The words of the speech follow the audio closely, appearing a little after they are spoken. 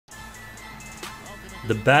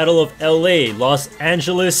The Battle of LA, Los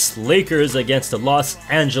Angeles Lakers against the Los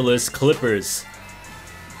Angeles Clippers.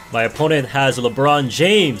 My opponent has LeBron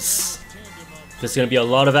James. There's going to be a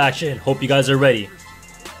lot of action. Hope you guys are ready.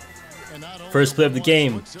 First play of the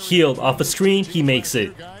game. Healed off a screen. He makes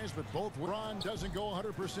it.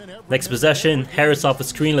 Next possession. Harris off a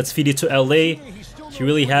screen. Let's feed it to LA. He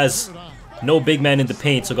really has no big man in the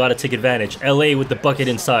paint, so got to take advantage. LA with the bucket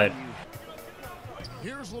inside.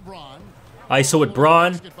 ISO with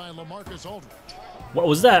Braun. What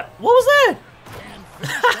was that? What was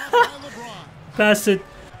that? Pass it.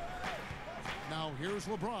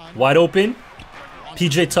 Wide open.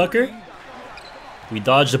 PJ Tucker. We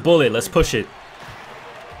dodged the bullet. Let's push it.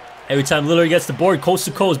 Every time Lillard gets the board, coast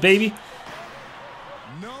to coast, baby.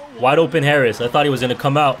 Wide open Harris. I thought he was going to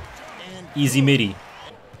come out. Easy midi.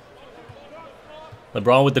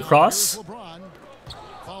 LeBron with the cross.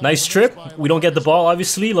 Nice trip. We don't get the ball,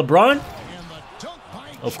 obviously. LeBron.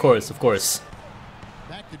 Of course, of course.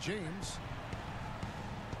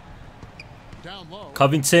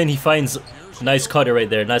 Covington, he finds a nice cutter right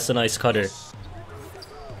there. That's a nice cutter.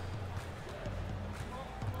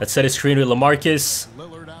 Let's set a screen with LaMarcus.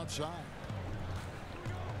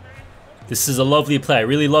 This is a lovely play. I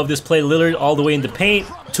really love this play. Lillard all the way in the paint.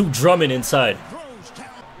 To Drummond inside.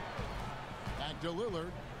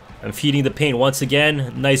 I'm feeding the paint once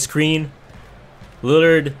again. Nice screen.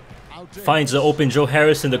 Lillard finds the open Joe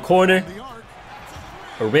Harris in the corner.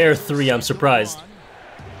 A rare three, I'm surprised.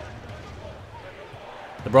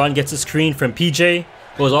 LeBron gets a screen from PJ.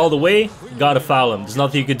 Goes all the way. Gotta foul him. There's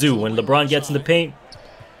nothing you could do. When LeBron gets in the paint,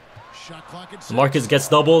 Marcus gets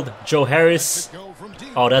doubled. Joe Harris.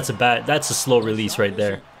 Oh, that's a slow release right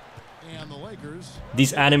there.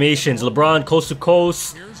 These animations. LeBron coast to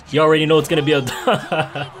coast. You already know it's gonna be a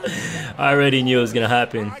I already knew it was gonna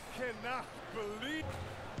happen.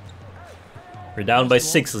 We're down by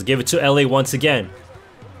 6. Let's give it to LA once again.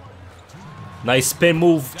 Nice spin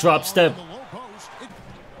move, drop step.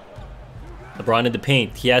 LeBron in the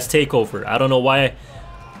paint. He has takeover. I don't know why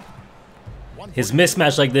his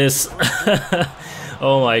mismatch like this.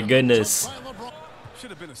 Oh my goodness.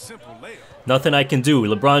 Nothing I can do.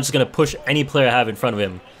 LeBron's just gonna push any player I have in front of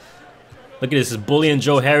him. Look at this, bullying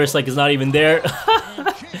Joe Harris like it's not even there.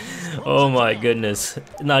 Oh my goodness.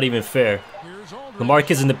 Not even fair.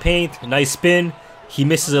 LaMarcus in the paint. Nice spin. He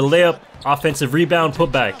misses a layup. Offensive rebound.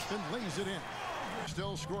 Put back.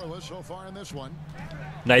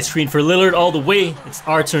 Nice screen for Lillard all the way. It's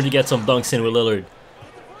our turn to get some dunks in with Lillard.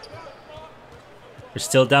 We're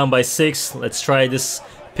still down by 6. Let's try this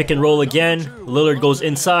pick and roll again. Lillard goes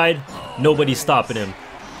inside. Nobody's stopping him.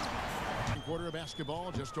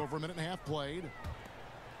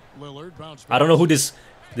 I don't know who this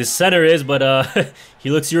center is, but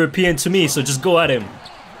he looks European to me, so just go at him.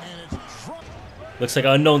 Looks like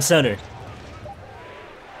an unknown center.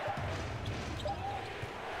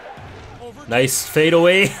 Nice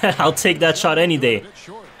fadeaway. I'll take that shot any day.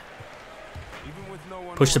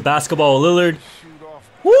 Push the basketball, Lillard.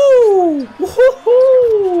 Woo!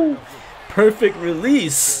 Woo-hoo-hoo! Perfect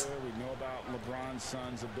release.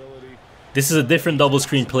 This is a different double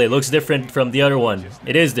screen play. Looks different from the other one.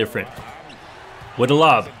 It is different. With a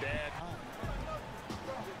lob.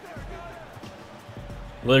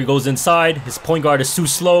 Lillard goes inside. His point guard is too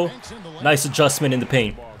slow. Nice adjustment in the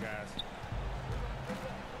paint.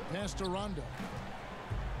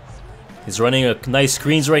 He's running a nice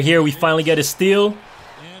screens right here. We finally get a steal.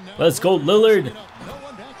 Let's go, Lillard.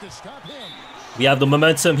 We have the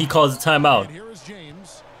momentum. He calls the timeout.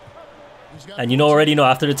 And you already know,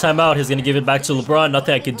 after the timeout, he's going to give it back to LeBron.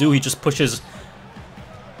 Nothing I can do. He just pushes.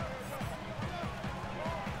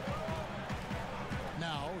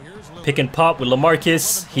 Pick and pop with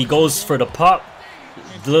LaMarcus. He goes for the pop.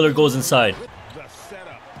 Lillard goes inside.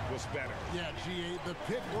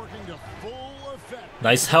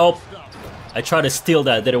 Nice help. I tried to steal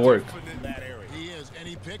that. Didn't work.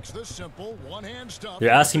 They're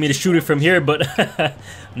asking me to shoot it from here, but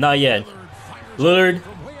not yet. Lillard.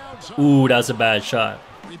 Ooh, that's a bad shot.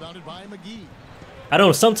 I don't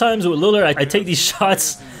know. Sometimes with Lillard, I take these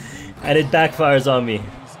shots and it backfires on me.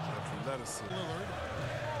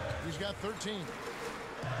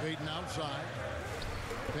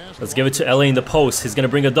 Let's give it to LA in the post. He's going to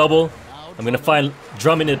bring a double. I'm going to find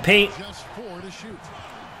Drummond in the paint.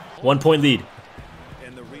 1 point lead.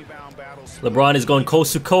 LeBron is going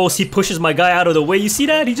coast to coast. He pushes my guy out of the way. You see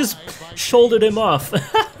that? He just shouldered him off.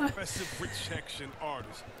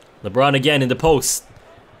 LeBron again in the post.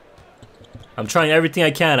 I'm trying everything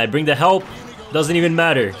I can. I bring the help. Doesn't even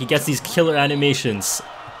matter. He gets these killer animations.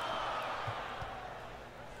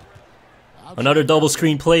 Another double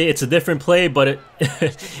screen play. It's a different play, but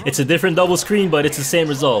it's a different double screen, but it's the same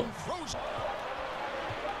result.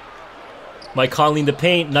 Mike Conley in the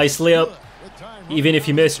paint. Nice layup. Even if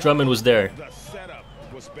you missed, Drummond was there.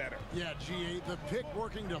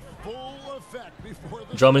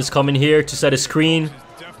 Drummond's coming here to set a screen.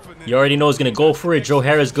 You already know he's going to go for it. Joe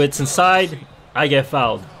Harris gets inside. I get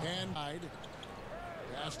fouled.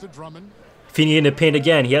 Feeney in the paint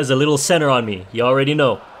again. He has a little center on me. You already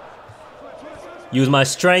know. Use my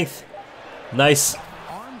strength. Nice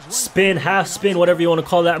spin, half spin, whatever you want to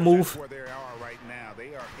call that move.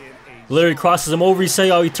 Lillard crosses him over. You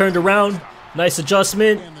say, oh, he turned around. Nice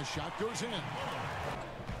adjustment.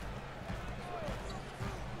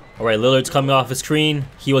 Alright, Lillard's coming off a screen.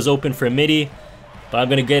 He was open for a midi. But I'm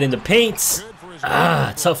going to get in the paint.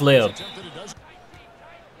 Ah, tough layup.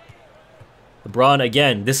 LeBron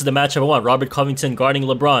again. This is the matchup I want. Robert Covington guarding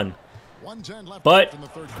LeBron. But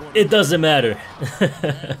it doesn't matter.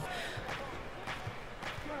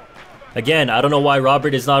 Again, I don't know why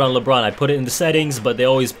Robert is not on LeBron. I put it in the settings, but they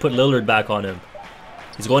always put Lillard back on him.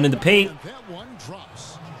 He's going in the paint.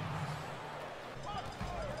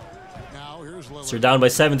 So we're down by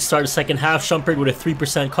 7 to start the second half. Shumpert with a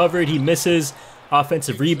 3% covered. He misses.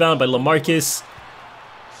 Offensive rebound by LaMarcus.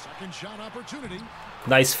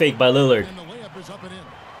 Nice fake by Lillard.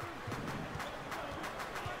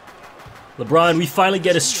 LeBron, we finally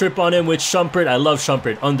get a strip on him with Shumpert. I love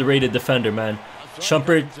Shumpert. Underrated defender, man.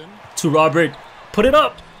 Shumpert to Robert. Put it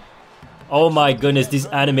up. Oh my goodness, these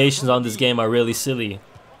animations on this game are really silly.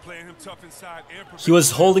 He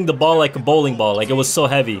was holding the ball like a bowling ball. Like it was so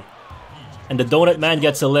heavy. And the donut man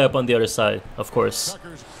gets a layup on the other side, of course.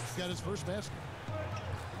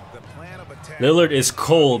 Lillard is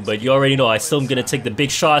cold, but you already know I still am going to take the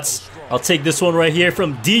big shots. I'll take this one right here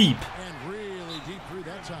from deep.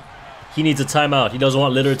 He needs a timeout. He doesn't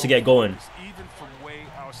want Lillard to get going. Even from way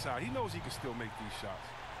outside, he knows he can still make these shots.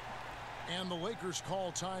 And the Lakers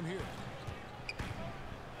call time here.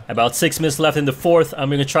 About 6 minutes left in the fourth. I'm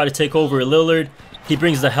going to try to take over Lillard. He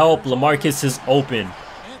brings the help. LaMarcus is open.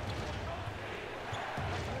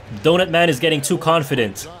 Donut man is getting too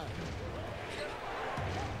confident.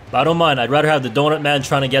 But I don't mind. I'd rather have the donut man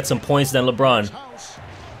trying to get some points than LeBron.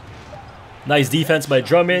 Nice defense by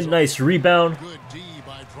Drummond. Nice rebound.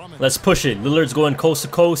 Let's push it. Lillard's going coast to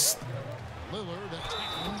coast.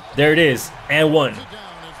 There it is. And one.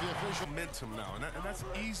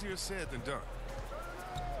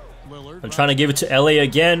 I'm trying to give it to LA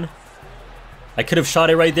again. I could have shot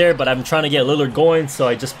it right there, but I'm trying to get Lillard going, so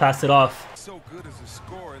I just passed it off. So good as a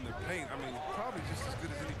scorer in the paint. I mean, probably just as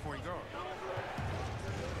good as any point guard.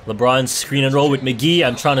 LeBron screen and roll with McGee.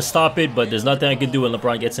 I'm trying to stop it, but there's nothing I can do when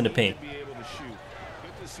LeBron gets in the paint.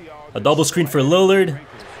 A double screen for Lillard.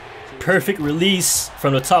 Perfect release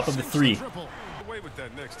from the top of the three.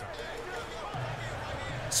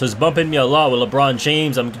 So it's bumping me a lot with LeBron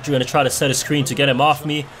James. I'm going to try to set a screen to get him off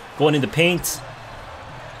me. Going in the paint.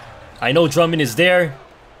 I know Drummond is there.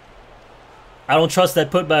 I don't trust that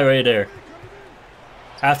putback right there.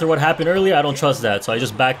 After what happened earlier, I don't trust that. So I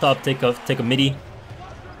just backed up, take a midi.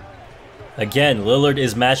 Again, Lillard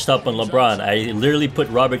is matched up on LeBron. I literally put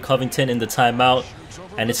Robert Covington in the timeout,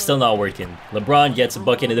 and it's still not working. LeBron gets a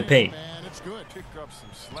bucket in the paint.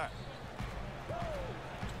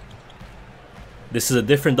 This is a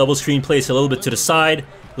different double screen place, a little bit to the side.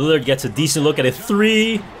 Lillard gets a decent look at a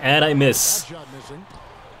three, and I miss.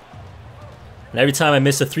 And every time I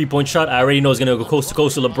miss a three-point shot, I already know it's going to go coast to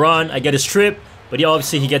coast to LeBron. I get a strip, but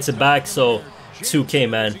he gets it back, so 2K,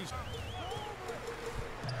 man.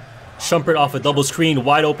 Shumpert off a double screen,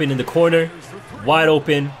 wide open in the corner. Wide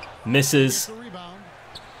open, misses.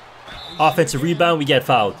 Offensive rebound, we get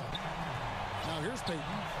fouled.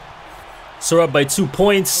 So we're up by 2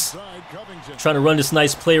 points. Trying to run this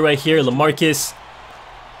nice play right here. LaMarcus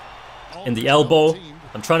in the elbow.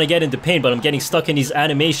 I'm trying to get into paint, but I'm getting stuck in these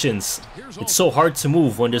animations. It's so hard to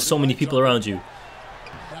move when there's so many people around you.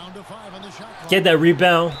 Get that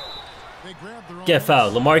rebound. Get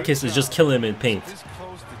fouled. LaMarcus is just killing him in paint.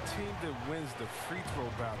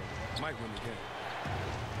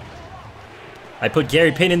 I put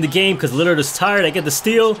Gary Payton in the game because Lillard is tired. I get the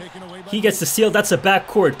steal. He gets the steal. That's a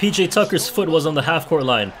backcourt. PJ Tucker's foot was on the half-court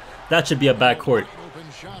line. That should be a backcourt.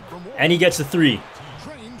 And he gets the three.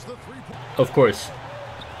 Of course.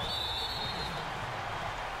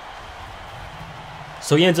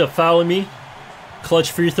 So he ends up fouling me.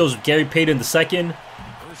 Clutch free throws with Gary Payton the second.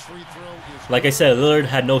 Like I said, Lillard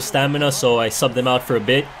had no stamina, so I subbed him out for a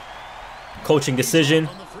bit. Coaching decision.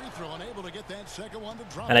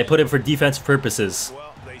 And I put him for defensive purposes.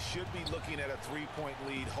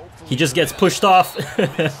 He just gets pushed off.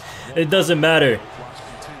 It doesn't matter.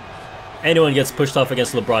 Anyone gets pushed off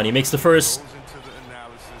against LeBron. He makes the first.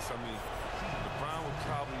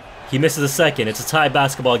 He misses the second. It's a tie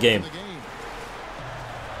basketball game.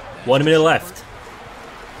 1 minute left.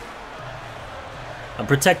 I'm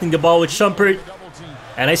protecting the ball with Shumpert,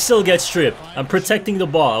 and I still get stripped. I'm protecting the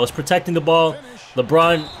ball. I was protecting the ball.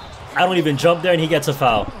 LeBron, I don't even jump there, and he gets a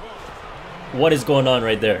foul. What is going on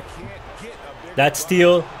right there? That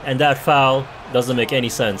steal and that foul doesn't make any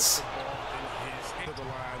sense.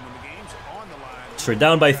 So we're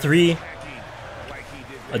down by 3.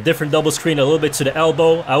 A different double screen, a little bit to the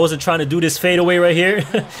elbow. I wasn't trying to do this fadeaway right here.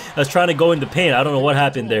 I was trying to go in the paint. I don't know what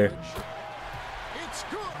happened there.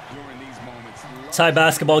 Tie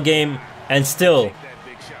basketball game, and still,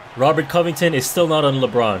 Robert Covington is still not on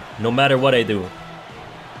LeBron, no matter what I do.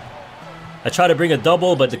 I try to bring a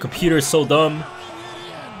double, but the computer is so dumb.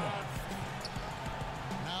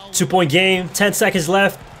 2-point game, 10 seconds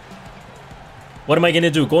left. What am I going to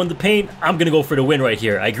do? Go in the paint? I'm going to go for the win right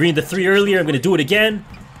here. I greened the 3 earlier. I'm going to do it again.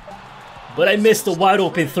 But I missed the wide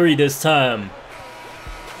open 3 this time.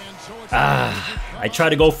 I tried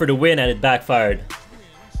to go for the win and it backfired.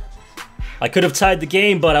 I could have tied the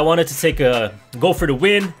game, but I wanted to go for the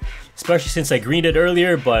win, especially since I greened it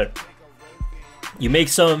earlier. But you make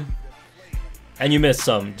some and you miss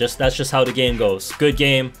some. That's just how the game goes. Good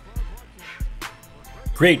game.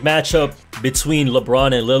 Great matchup between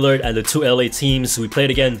LeBron and Lillard and the 2 LA teams. We played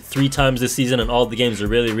again 3 times this season, and all the games are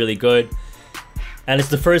really, really good. And it's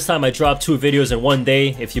the first time I dropped 2 videos in one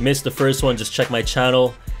day. If you missed the first one, just check my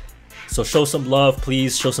channel. So show some love,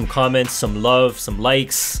 please. Show some comments, some love, some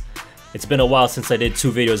likes. It's been a while since I did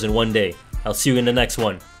 2 videos in one day. I'll see you in the next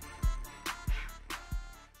one.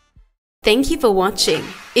 Thank you for watching.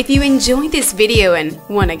 If you enjoyed this video and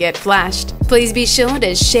want to get flashed, please be sure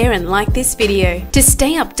to share and like this video. To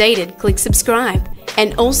stay updated, click subscribe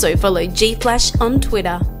and also follow GFlash on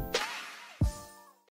Twitter.